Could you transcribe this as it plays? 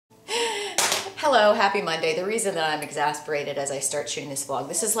Hello, happy Monday. The reason that I'm exasperated as I start shooting this vlog,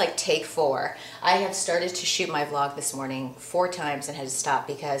 this is like take 4. I have started to shoot my vlog this morning 4 times and had to stop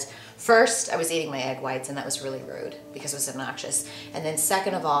because first I was eating my egg whites and that was really rude because it was obnoxious. And then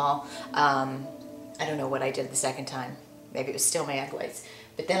second of all, I don't know what I did the second time. Maybe it was still my egg whites.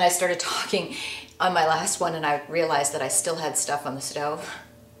 But then I started talking on my last one and I realized that I still had stuff on the stove.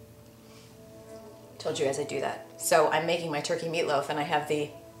 Told you guys I do that. So I'm making my turkey meatloaf and I have the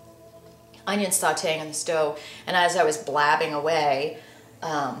onion sauteing on the stove, and as I was blabbing away,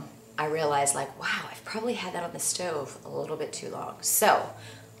 I realized like, wow, I've probably had that on the stove a little bit too long. So,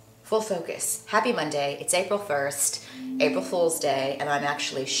 full focus. Happy Monday. It's April 1st, April Fool's Day, and I'm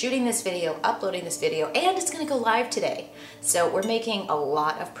actually shooting this video, uploading this video, and it's gonna go live today. So we're making a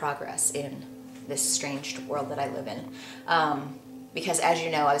lot of progress in this strange world that I live in. Because as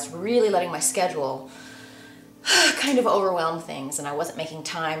you know, I was really letting my schedule kind of overwhelm things, and I wasn't making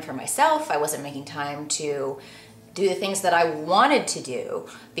time for myself. I wasn't making time to do the things that I wanted to do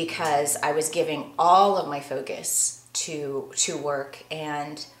because I was giving all of my focus to work.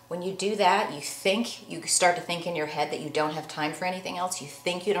 And when you do that, you start to think in your head that you don't have time for anything else. You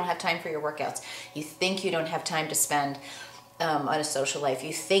think you don't have time for your workouts. You think you don't have time to spend on a social life.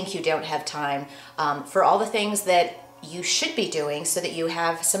 You think you don't have time for all the things that you should be doing so that you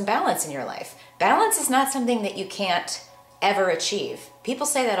have some balance in your life. Balance is not something that you can't ever achieve. People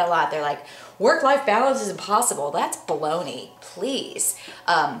say that a lot. They're like, work-life balance is impossible. That's baloney, please.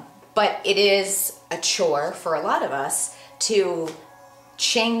 But it is a chore for a lot of us to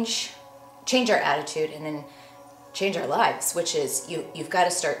change our attitude and then change our lives, which is you've got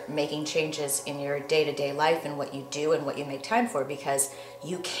to start making changes in your day-to-day life and what you do and what you make time for, because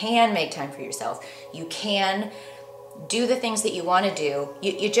you can make time for yourself. You can do the things that you want to do.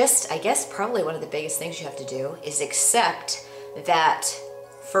 You just, I guess probably one of the biggest things you have to do is accept that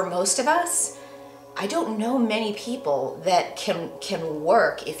for most of us, I don't know many people that can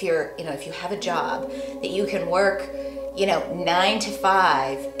work if if you have a job, that you can work 9 to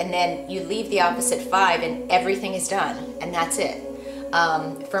 5 and then you leave the office at 5 and everything is done and that's it.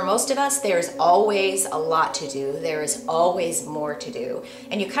 For most of us, there's always a lot to do. There is always more to do.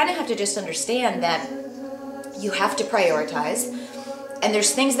 And you kind of have to just understand that you have to prioritize, and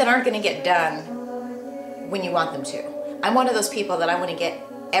there's things that aren't going to get done when you want them to. I'm one of those people that I want to get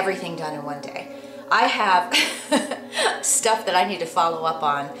everything done in one day. I have stuff that I need to follow up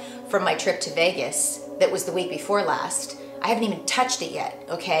on from my trip to Vegas that was the week before last. I haven't even touched it yet,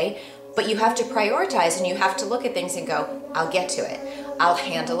 okay? But you have to prioritize and you have to look at things and go, I'll get to it. I'll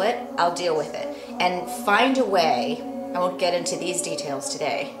handle it. I'll deal with it. And find a way. I won't get into these details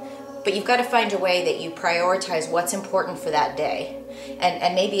today, but you've got to find a way that you prioritize what's important for that day.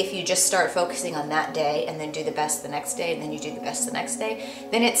 And maybe if you just start focusing on that day and then do the best the next day and then you do the best the next day,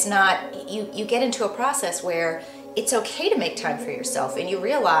 then it's not, you get into a process where it's okay to make time for yourself. And you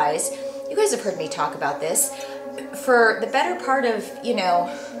realize, you guys have heard me talk about this, for the better part of,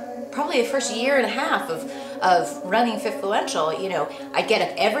 probably the first year and a half of running Fitfluential, I get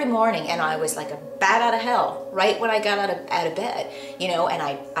up every morning and I was like a bat out of hell right when I got out of bed, and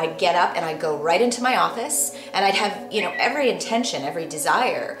I'd get up and I'd go right into my office and I'd have, every intention, every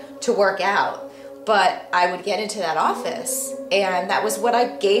desire to work out. But I would get into that office and that was what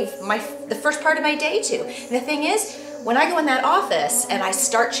I gave the first part of my day to. And the thing is, when I go in that office and I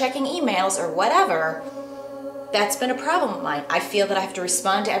start checking emails or whatever, that's been a problem of mine. I feel that I have to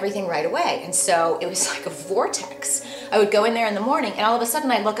respond to everything right away. And so it was like a vortex. I would go in there in the morning and all of a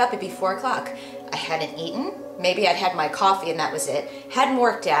sudden I'd look up, it'd be 4 o'clock. I hadn't eaten. Maybe I'd had my coffee and that was it. Hadn't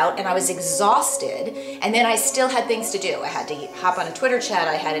worked out and I was exhausted. And then I still had things to do. I had to hop on a Twitter chat.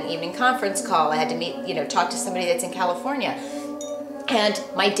 I had an evening conference call. I had to meet, talk to somebody that's in California. And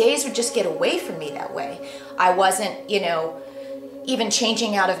my days would just get away from me that way. I wasn't, even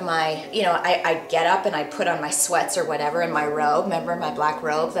changing out of my, I'd get up and I'd put on my sweats or whatever and my robe, remember my black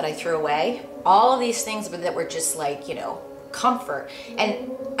robe that I threw away? All of these things that were just like, comfort.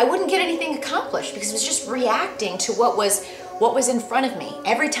 And I wouldn't get anything accomplished because it was just reacting to what was in front of me.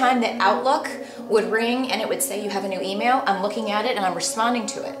 Every time that Outlook would ring and it would say you have a new email, I'm looking at it and I'm responding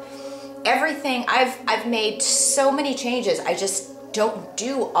to it. Everything, I've made so many changes. I just don't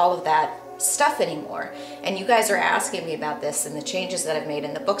do all of that stuff anymore. And you guys are asking me about this and the changes that I've made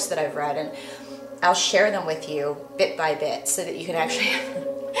and the books that I've read, and I'll share them with you bit by bit so that you can actually have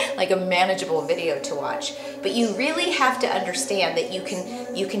like a manageable video to watch. But you really have to understand that you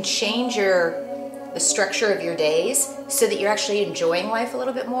can change the structure of your days so that you're actually enjoying life a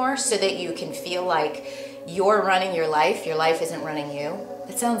little bit more, so that you can feel like you're running your life isn't running you.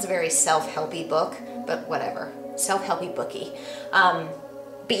 That sounds very self-helpy book, but whatever. Self-helpy bookie.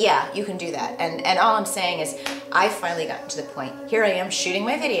 But yeah, you can do that. And all I'm saying is I've finally gotten to the point. Here I am shooting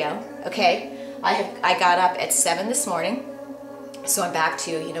my video, okay? I got up at 7 this morning. So I'm back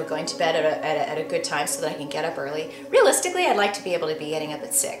to, you know, going to bed at a good time so that I can get up early. Realistically, I'd like to be able to be getting up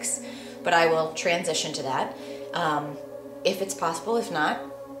at 6, but I will transition to that if it's possible. If not,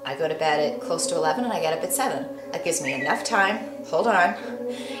 I go to bed at close to 11 and I get up at 7. That gives me enough time, hold on,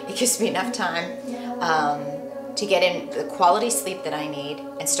 it gives me enough time to get in the quality sleep that I need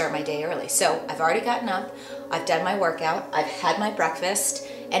and start my day early. So I've already gotten up, I've done my workout, I've had my breakfast,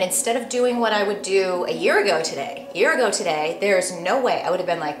 and instead of doing what I would do a year ago today, there's no way. I would have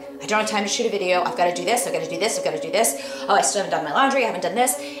been like, I don't have time to shoot a video, I've got to do this, I've got to do this, I've got to do this. Oh, I still haven't done my laundry, I haven't done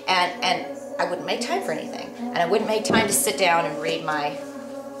this, and I wouldn't make time for anything. And I wouldn't make time to sit down and read I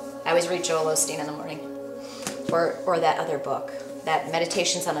always read Joel Osteen in the morning, or that other book, that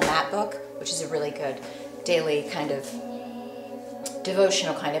Meditations on a Mat book, which is a really good daily kind of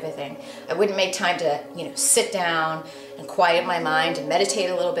devotional kind of a thing. I wouldn't make time to, you know, sit down and quiet my mind and meditate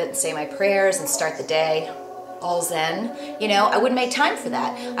a little bit and say my prayers and start the day all zen. You know, I wouldn't make time for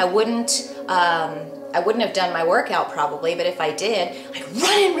that. I wouldn't have done my workout probably, but if I did, I'd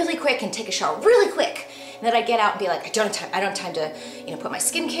run in really quick and take a shower really quick. And then I'd get out and be like, I don't have time to, you know, put my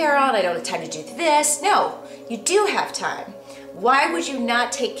skincare on. I don't have time to do this. No, you do have time. Why would you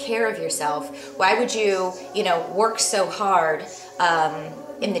not take care of yourself? Why would you, you know, work so hard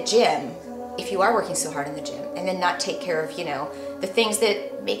in the gym, if you are working so hard in the gym, and then not take care of, you know, the things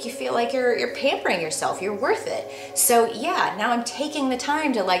that make you feel like you're pampering yourself, you're worth it. So yeah, now I'm taking the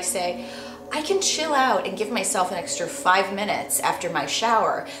time to like say, I can chill out and give myself an extra 5 minutes after my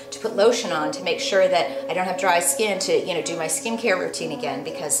shower to put lotion on to make sure that I don't have dry skin, to, you know, do my skincare routine again,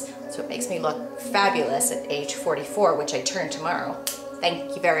 because that's what makes me look fabulous at age 44, which I turn tomorrow.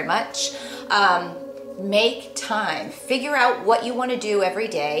 Thank you very much. Make time. Figure out what you want to do every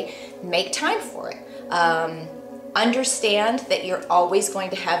day. Make time for it. Understand that you're always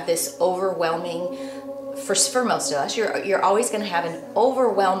going to have this overwhelming, for most of us, you're always going to have an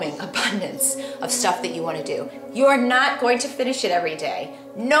overwhelming abundance of stuff that you want to do. You are not going to finish it every day.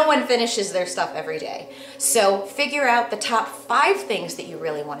 No one finishes their stuff every day. So figure out the top 5 things that you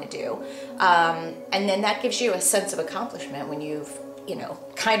really want to do. And then that gives you a sense of accomplishment when you've, you know,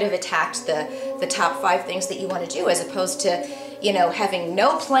 kind of attacked the top 5 things that you want to do, as opposed to, you know, having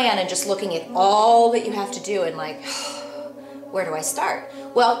no plan and just looking at all that you have to do and like, where do I start?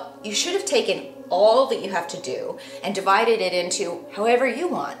 Well, you should have taken all that you have to do and divided it into however you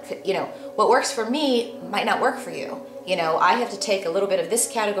want. You know, what works for me might not work for you. You know, I have to take a little bit of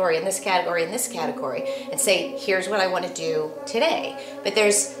this category and this category and this category and say, here's what I want to do today. But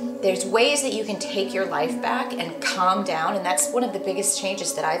there's ways that you can take your life back and calm down, and that's one of the biggest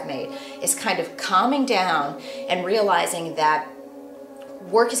changes that I've made, is kind of calming down and realizing that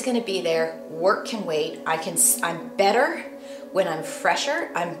work is going to be there, work can wait, I'm better when I'm fresher,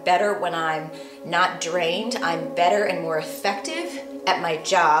 I'm better when I'm not drained, I'm better and more effective at my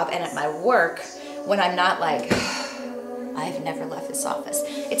job and at my work when I'm not like, I've never left this office.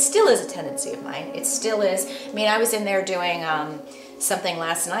 It still is a tendency of mine. It still is. I mean, I was in there doing something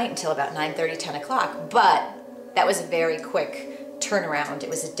last night until about 9:30, 10 o'clock, but that was a very quick turnaround. It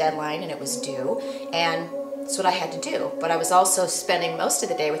was a deadline and it was due, and that's what I had to do. But I was also spending most of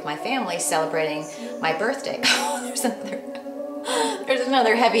the day with my family celebrating my birthday. There's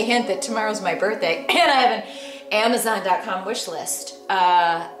another heavy hint that tomorrow's my birthday, and I have an Amazon.com wish list.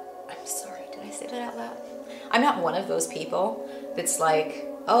 I'm sorry, did I say that out loud? I'm not one of those people that's like,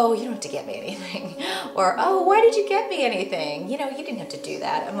 oh, you don't have to get me anything. Or, oh, why did you get me anything? You know, you didn't have to do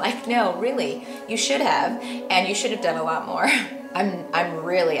that. I'm like, no, really, you should have, and you should have done a lot more. I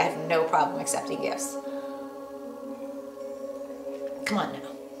have no problem accepting gifts. Come on now.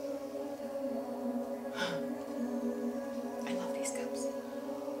 I love these cups.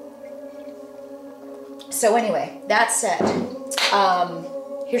 So anyway, that said,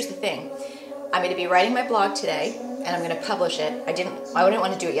 here's the thing. I'm going to be writing my blog today, and I'm going to publish it. I didn't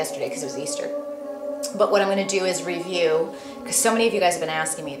want to do it yesterday because it was Easter. But what I'm going to do is review, because so many of you guys have been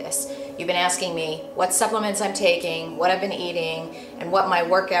asking me this. You've been asking me what supplements I'm taking, what I've been eating, and what my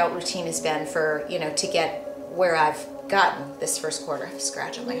workout routine has been for, you know, to get where I've gotten this first quarter. I have a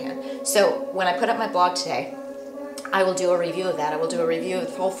scratch on my hand. So when I put up my blog today, I will do a review of that. I will do a review of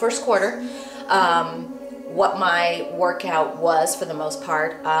the whole first quarter, what my workout was for the most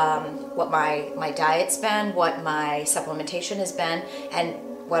part, what my diet's been, what my supplementation has been, and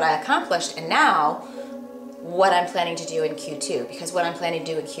what I accomplished, and now what I'm planning to do in Q2. Because what I'm planning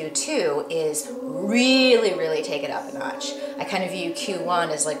to do in Q2 is really, really take it up a notch. I kind of view Q1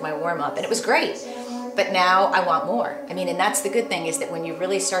 as like my warm-up, and it was great. but now I want more. I mean, and that's the good thing, is that when you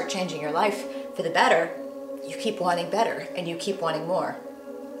really start changing your life for the better, you keep wanting better and you keep wanting more.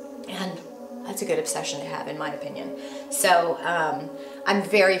 And that's a good obsession to have, in my opinion. So I'm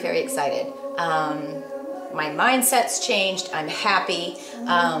very, very excited. My mindset's changed. I'm happy.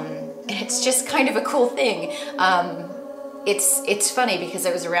 And it's just kind of a cool thing. It's funny because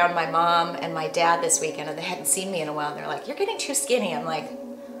I was around my mom and my dad this weekend, and they hadn't seen me in a while. And they're like, "You're getting too skinny." I'm like,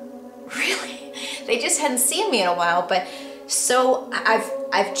 really? They just hadn't seen me in a while. But so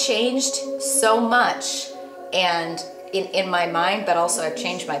I've changed so much, and in my mind, but also I've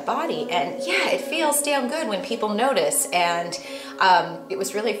changed my body. And yeah, it feels damn good when people notice. And it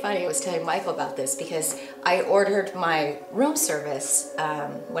was really funny. I was telling Michael about this because I ordered my room service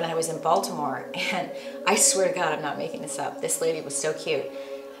when I was in Baltimore. And I swear to God, I'm not making this up. This lady was so cute.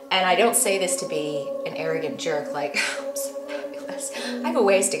 And I don't say this to be an arrogant jerk, like, I'm so fabulous. I have a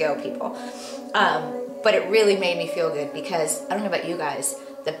ways to go, people. But it really made me feel good because, I don't know about you guys,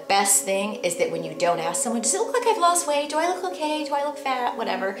 the best thing is that when you don't ask someone, does it look like I've lost weight? Do I look okay? Do I look fat?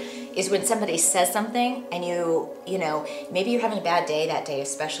 Whatever. Is when somebody says something and you know, maybe you're having a bad day that day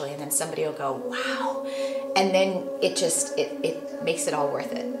especially, and then somebody will go, wow. And then it makes it all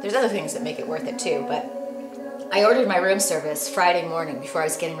worth it. There's other things that make it worth it too, but I ordered my room service Friday morning before I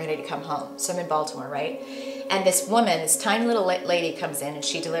was getting ready to come home. So I'm in Baltimore, right? And this woman, this tiny little lady comes in and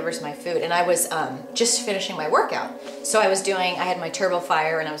she delivers my food. And I was just finishing my workout. So I had my Turbo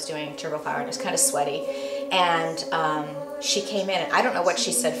Fire and I was doing Turbo Fire and it was kind of sweaty. And she came in and I don't know what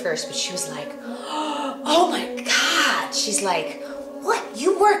she said first, but she was like, oh my God. She's like, what,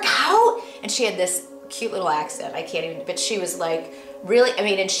 you work out? And she had this cute little accent. I can't even, but she was like, really? I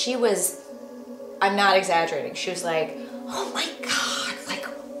mean, and she was, I'm not exaggerating. She was like, oh my God, like,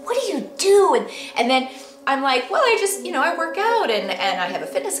 what do you do? And then I'm like, well, I just, I work out and I have a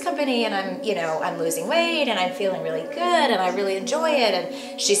fitness company and I'm losing weight and I'm feeling really good and I really enjoy it.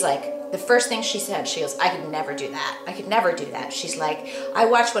 And she's like, the first thing she said, she goes, I could never do that. I could never do that. She's like, I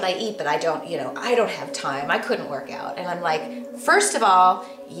watch what I eat, but I don't have time. I couldn't work out. And I'm like, first of all,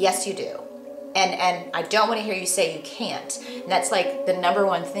 yes, you do. And I don't want to hear you say you can't. And that's like the number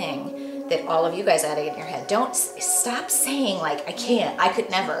one thing that all of you guys ought to get in your head. Don't stop saying like, I can't, I could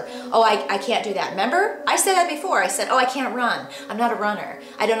never. Oh, I can't do that. Remember? I said that before. I said, oh, I can't run. I'm not a runner.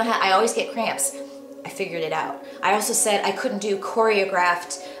 I don't know how, I always get cramps. I figured it out. I also said I couldn't do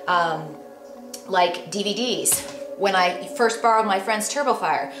choreographed like DVDs. When I first borrowed my friend's Turbo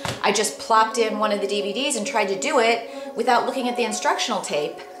Fire, I just plopped in one of the DVDs and tried to do it without looking at the instructional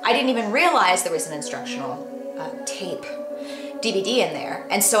tape. I didn't even realize there was an instructional tape DVD in there.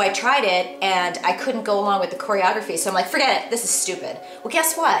 And so I tried it and I couldn't go along with the choreography. So I'm like, forget it, this is stupid. Well,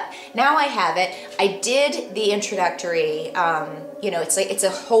 guess what? Now I have it. I did the introductory, it's a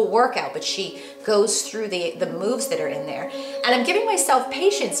whole workout, but she goes through the moves that are in there. And I'm giving myself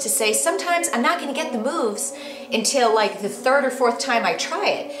patience to say, sometimes I'm not gonna get the moves until like the third or fourth time I try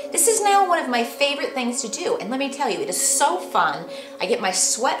it. This is now one of my favorite things to do. And let me tell you, it is so fun. I get my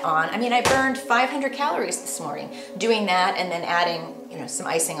sweat on. I mean, I burned 500 calories this morning doing that and then adding, some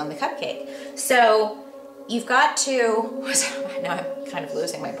icing on the cupcake. So you've got to, now I'm kind of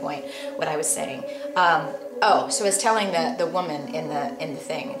losing my point, what I was saying. So I was telling the woman in the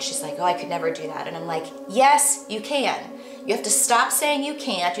thing, and she's like, oh, I could never do that. And I'm like, yes, you can. You have to stop saying you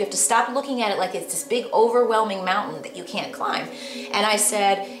can't. You have to stop looking at it like it's this big overwhelming mountain that you can't climb. And I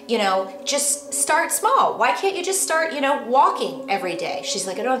said, just start small. Why can't you just start, walking every day? She's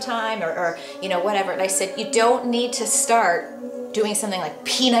like, I don't have time or whatever. And I said, you don't need to start doing something like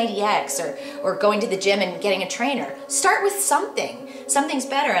P90X or going to the gym and getting a trainer. Start with something. Something's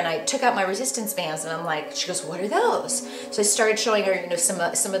better. And I took out my resistance bands and I'm like, she goes, what are those? So I started showing her, some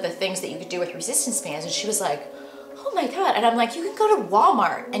of the things that you could do with resistance bands. And she was like, oh my God. And I'm like, you can go to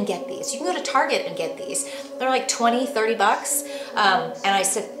Walmart and get these. You can go to Target and get these. They're like 20, 30 bucks. And I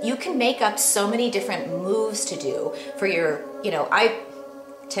said, you can make up so many different moves to do for your, I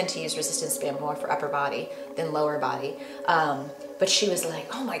tend to use resistance band more for upper body than lower body. But she was like,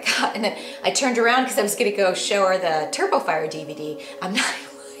 oh my God. And then I turned around because I was gonna go show her the Turbo Fire DVD. I'm not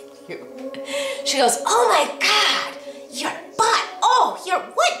like you. She goes, oh my God, your butt. Oh, your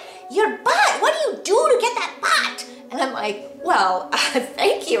butt. What do you do to get that butt? And I'm like, well,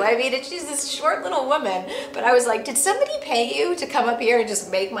 thank you. I mean, she's this short little woman, but I was like, did somebody pay you to come up here and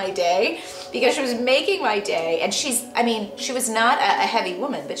just make my day? Because she was making my day, and she was not a heavy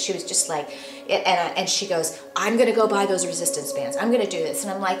woman, but she was just like, and she goes, I'm gonna go buy those resistance bands. I'm gonna do this.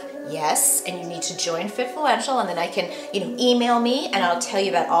 And I'm like, yes, and you need to join Fitfulential, and then I can, email me, and I'll tell you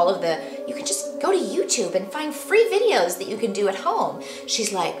about all of you can just go to YouTube and find free videos that you can do at home.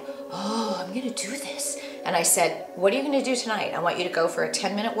 She's like, oh, I'm gonna do this. And I said, what are you gonna do tonight? I want you to go for a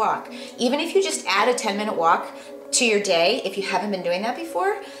 10-minute walk. Even if you just add a 10-minute walk to your day, if you haven't been doing that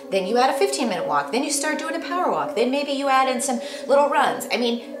before, then you add a 15-minute walk. Then you start doing a power walk. Then maybe you add in some little runs. I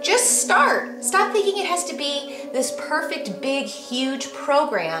mean, just start. Stop thinking it has to be this perfect, big, huge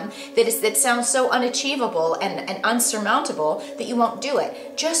program that sounds so unachievable and unsurmountable that you won't do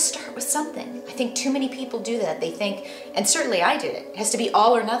it. Just start with something. I think too many people do that. They think, and certainly I did it, it has to be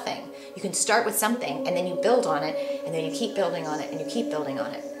all or nothing. You can start with something and then you build on it and then you keep building on it and you keep building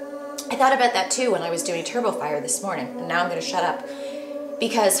on it. I thought about that too when I was doing Turbo Fire this morning, and now I'm going to shut up.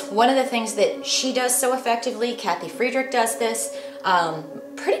 Because one of the things that she does so effectively, Kathy Friedrich does this,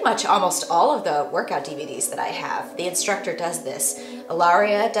 pretty much almost all of the workout DVDs that I have, the instructor does this.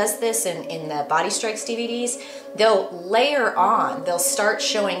 Ilaria does this in the Body Strikes DVDs. They'll layer on, they'll start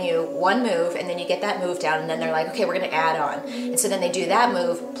showing you one move and then you get that move down and then they're like, okay, we're gonna add on. And so then they do that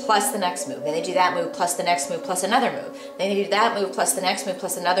move plus the next move. Then they do that move plus the next move plus another move. Then they do that move plus the next move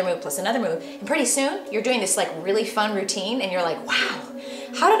plus another move plus another move. And pretty soon you're doing this like really fun routine and you're like, wow,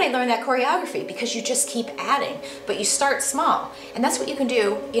 how did I learn that choreography? Because you just keep adding, but you start small. And that's what you can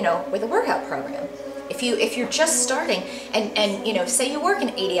do, you know, with a workout program. If you're just starting and you know, say you work an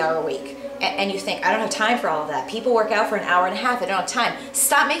 80-hour week and you think, I don't have time for all of that. People work out for an hour and a half, I don't have time.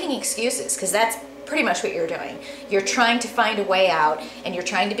 Stop making excuses, because that's pretty much what you're doing. You're trying to find a way out and you're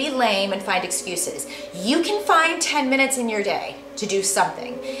trying to be lame and find excuses. You can find 10 minutes in your day to do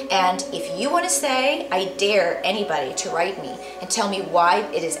something. And if you want to say, I dare anybody to write me and tell me why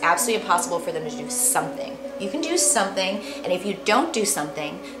it is absolutely impossible for them to do something. You can do something, and if you don't do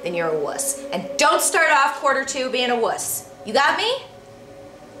something, then you're a wuss. And don't start off quarter two being a wuss. You got me?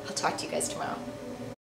 I'll talk to you guys tomorrow.